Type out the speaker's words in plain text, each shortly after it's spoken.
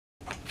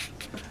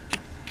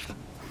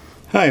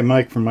Hi,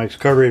 Mike from Mike's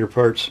Carburetor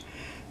Parts.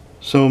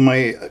 So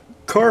my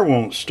car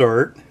won't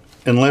start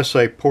unless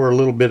I pour a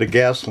little bit of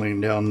gasoline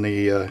down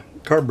the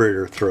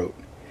carburetor throat.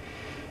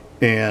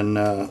 And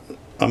I'm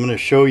going to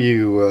show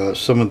you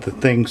some of the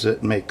things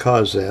that may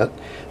cause that.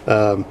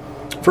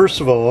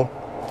 First of all,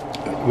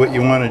 what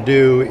you want to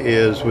do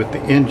is with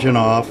the engine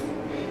off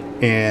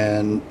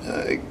and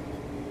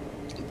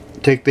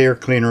take the air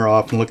cleaner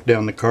off and look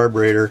down the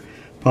carburetor,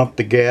 pump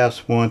the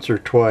gas once or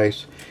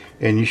twice,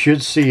 and you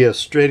should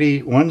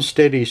see one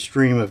steady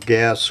stream of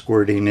gas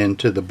squirting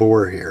into the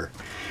bore here.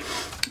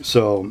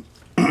 So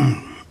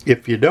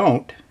if you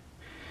don't,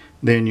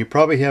 then you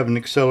probably have an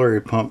accelerator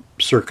pump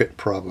circuit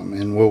problem,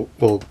 and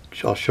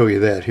I'll show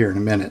you that here in a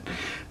minute.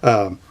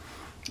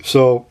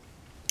 So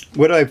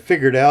what I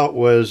figured out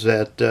was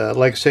that,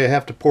 like I say, I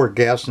have to pour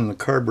gas in the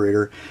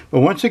carburetor,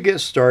 but once it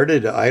gets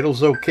started, it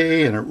idles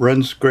okay and it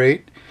runs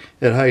great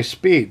at high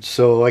speed.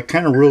 So I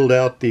kind of ruled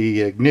out the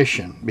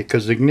ignition,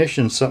 because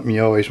ignition is something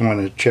you always want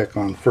to check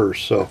on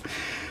first. So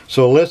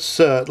let's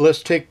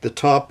take the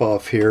top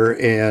off here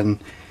and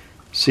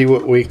see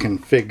what we can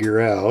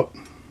figure out.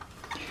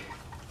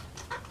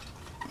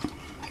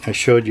 I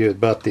showed you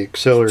about the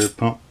accelerator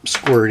pump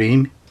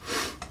squirting.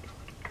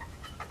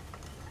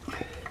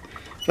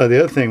 The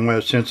other thing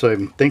was, since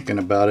I'm thinking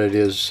about it,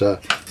 is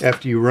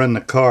after you run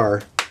the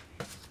car,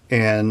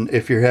 and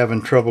if you're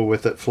having trouble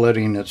with it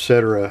flooding,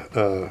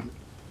 etc.,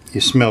 you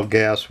smell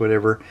gas,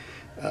 whatever,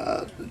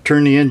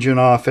 turn the engine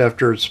off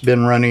after it's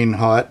been running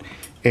hot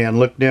and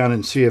look down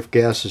and see if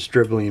gas is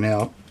dribbling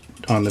out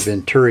on the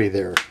venturi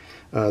there.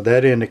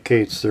 That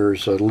indicates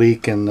there's a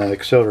leak in the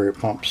accelerator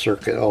pump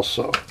circuit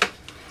also.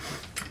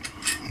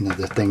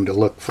 Another thing to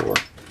look for.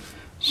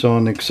 So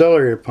on the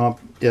accelerator pump,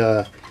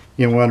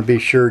 you want to be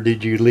sure,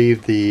 did you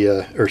leave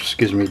the,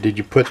 did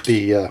you put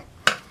the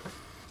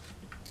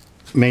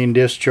main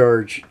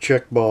discharge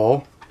check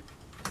ball?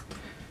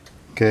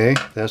 Okay,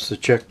 that's the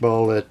check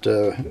ball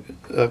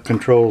that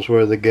controls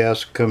whether the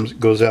gas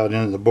goes out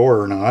into the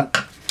bore or not.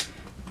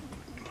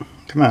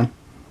 Come on.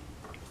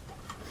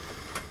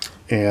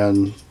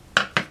 And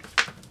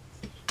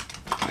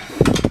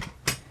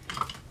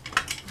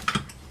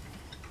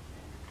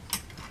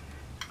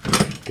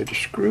get a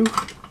screw.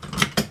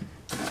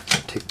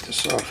 Let's take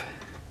this off.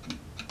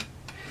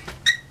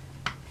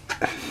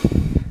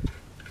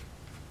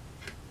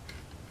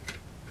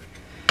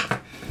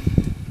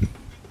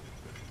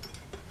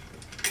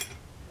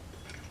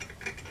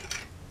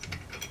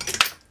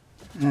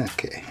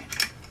 Okay.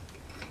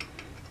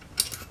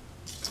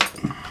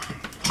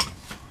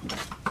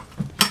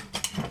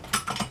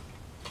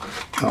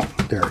 Oh,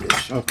 there it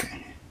is.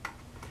 Okay.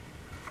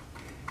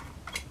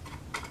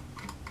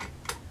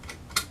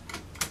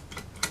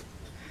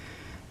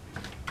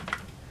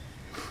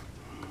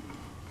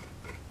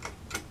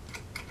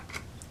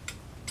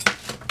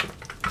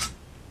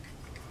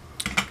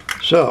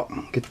 So,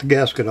 get the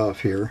gasket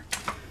off here.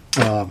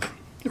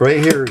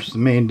 Right here is the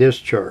main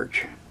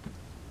discharge.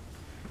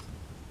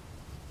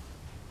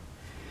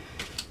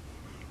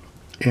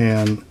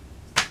 And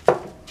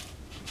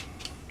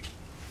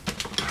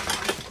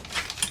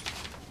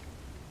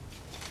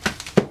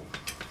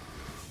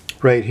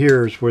right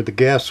here is where the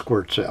gas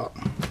squirts out.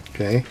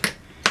 Okay,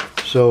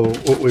 so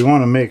what we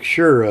want to make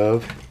sure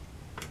of,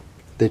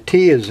 the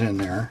T is in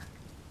there.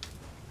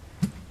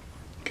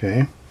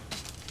 Okay,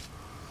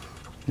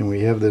 and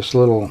we have this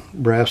little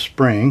brass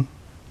spring,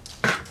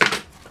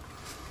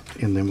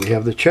 and then we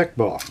have the check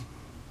ball.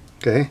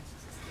 Okay,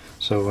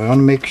 so I want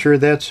to make sure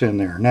that's in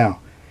there. Now,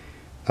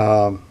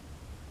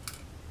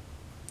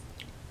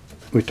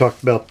 we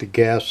talked about the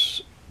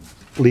gas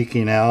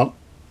leaking out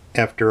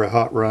after a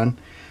hot run.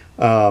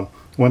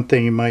 One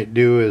thing you might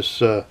do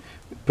is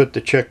put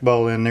the check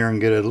ball in there and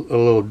get a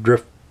little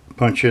drift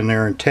punch in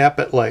there and tap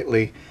it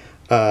lightly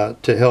to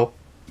help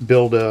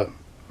build a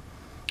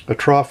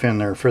trough in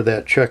there for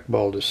that check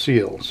ball to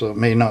seal. So it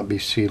may not be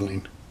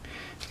sealing.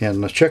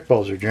 And the check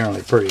balls are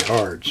generally pretty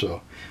hard,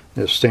 so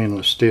it's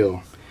stainless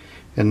steel.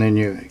 And then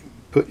you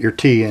put your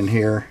T in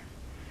here.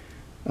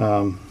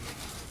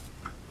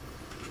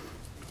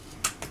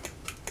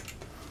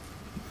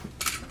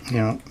 You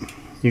know,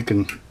 you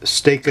can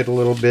stake it a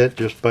little bit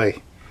just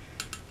by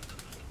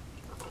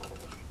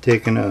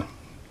taking a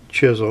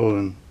chisel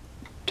and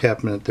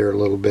tapping it there a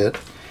little bit,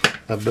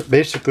 but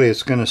basically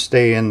it's going to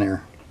stay in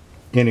there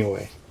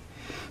anyway.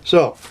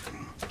 So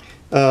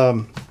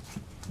one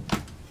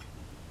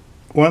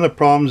of the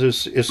problems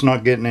is it's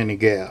not getting any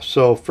gas.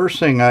 So first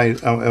thing,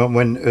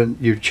 when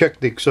you check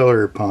the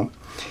accelerator pump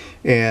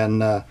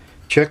and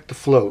check the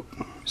float,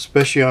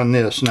 especially on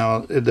this. Now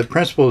the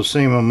principle is the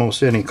same on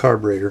most any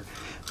carburetor,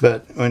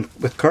 but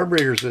with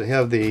carburetors that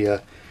have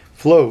the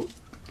float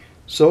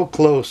so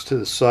close to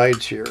the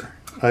sides here,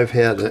 I've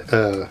had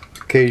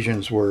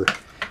occasions where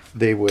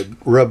they would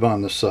rub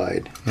on the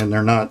side and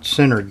they're not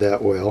centered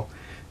that well,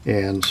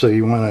 and so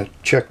you want to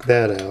check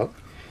that out.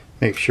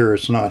 Make sure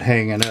it's not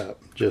hanging up.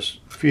 Just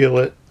feel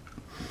it,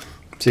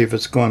 see if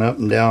it's going up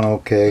and down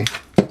okay.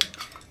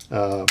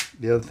 The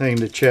other thing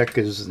to check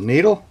is the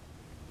needle,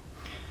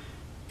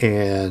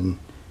 and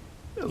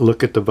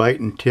Look at the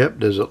Viton tip.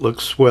 Does it look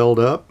swelled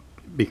up?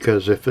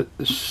 Because if it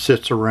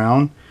sits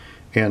around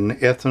and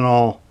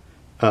ethanol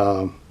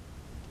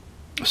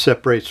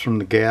separates from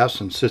the gas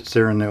and sits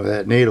there in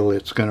that needle,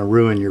 it's going to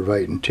ruin your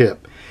Viton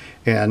tip.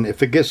 And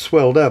if it gets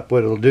swelled up,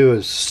 what it'll do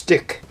is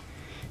stick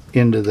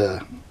into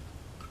the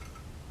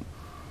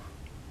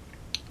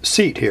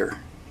seat here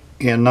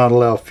and not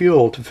allow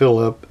fuel to fill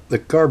up the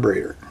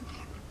carburetor.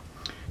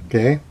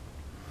 Okay.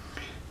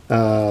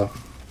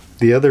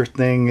 The other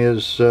thing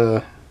is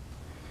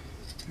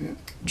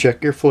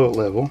check your float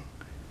level.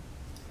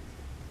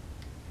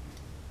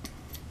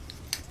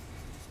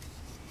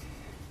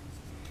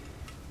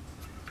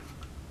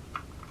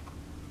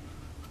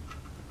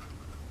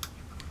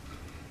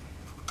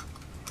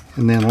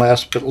 And then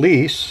last but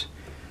least,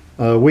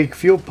 a weak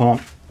fuel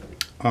pump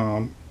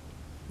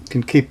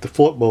can keep the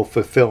float bowl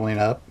from filling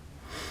up,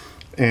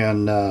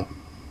 and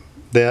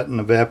that and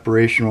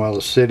evaporation while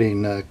it's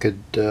sitting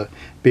could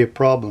be a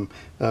problem,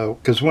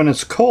 because when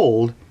it's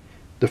cold,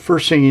 the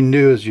first thing you can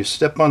do is you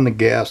step on the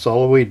gas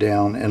all the way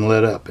down and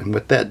let up, and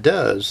what that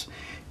does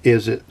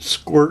is it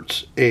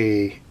squirts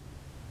a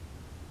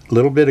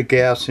little bit of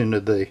gas into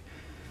the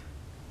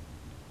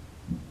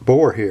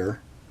bore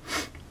here.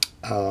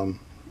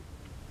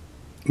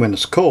 When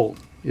it's cold,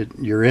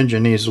 your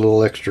engine needs a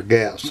little extra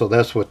gas, so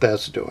that's what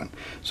that's doing.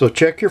 So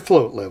check your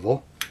float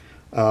level,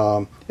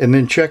 and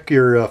then check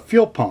your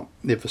fuel pump.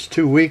 If it's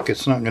too weak,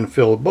 it's not going to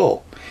fill the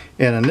bowl.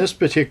 And in this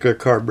particular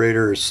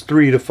carburetor, it's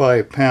 3 to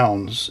 5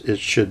 pounds it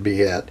should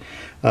be at.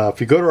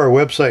 If you go to our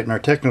website in our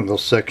technical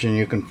section,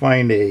 you can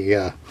find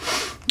a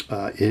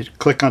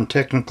click on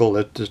technical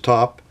at the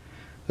top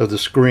of the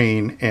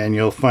screen, and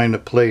you'll find a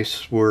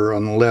place where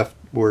on the left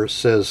where it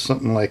says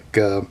something like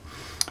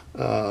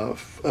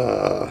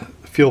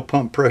fuel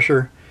pump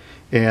pressure,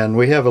 and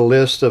we have a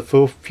list of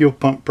fuel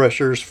pump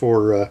pressures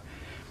for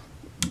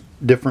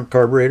different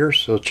carburetors,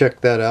 so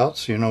check that out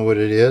so you know what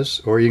it is,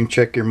 or you can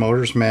check your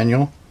motor's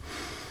manual.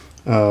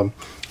 And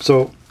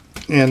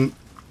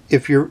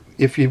if you're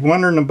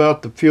wondering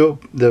about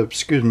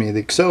the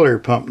accelerator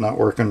pump not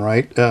working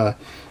right,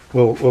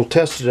 we'll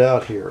test it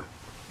out here.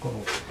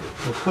 We'll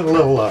put a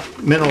little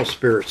mineral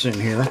spirits in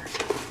here.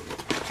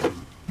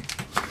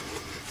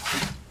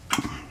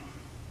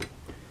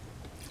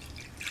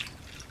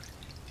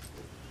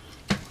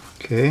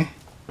 Okay.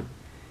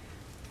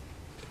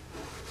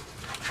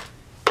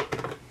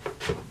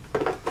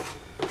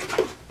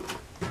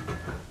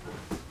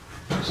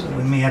 So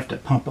we may have to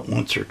pump it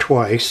once or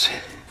twice.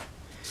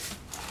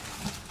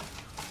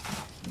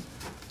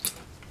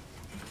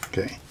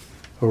 Okay.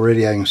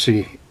 Already I can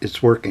see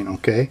it's working,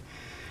 okay?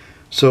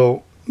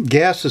 So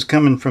gas is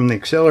coming from the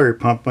accelerator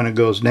pump when it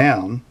goes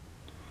down,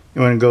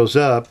 and when it goes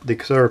up, the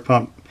accelerator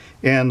pump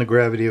and the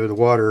gravity of the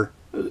water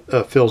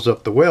fills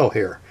up the well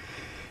here.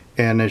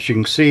 And as you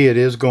can see, it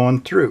is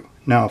going through.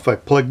 Now if I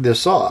plug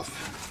this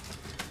off,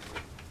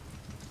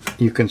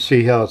 you can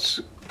see how it's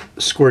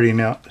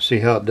squirting out. See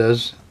how it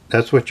does?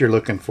 That's what you're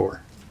looking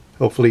for.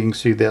 Hopefully you can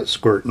see that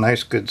squirt.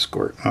 Nice good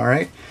squirt.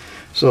 Alright,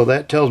 so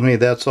that tells me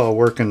that's all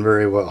working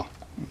very well.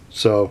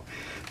 So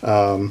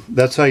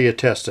that's how you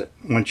test it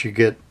once you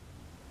get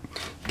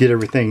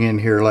everything in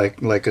here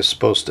like it's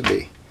supposed to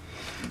be.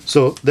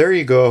 So there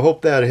you go. I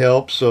hope that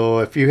helps. So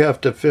if you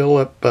have to fill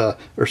up,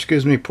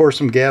 pour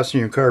some gas in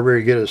your carburetor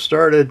to get it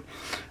started,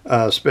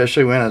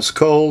 especially when it's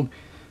cold,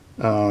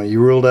 you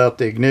ruled out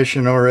the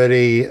ignition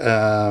already,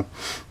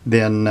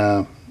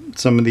 then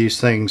some of these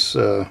things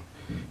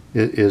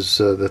is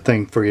the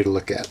thing for you to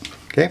look at.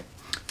 Okay?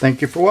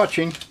 Thank you for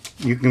watching.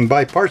 You can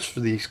buy parts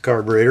for these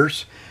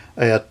carburetors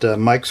at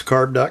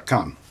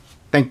mikescarb.com.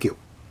 Thank you.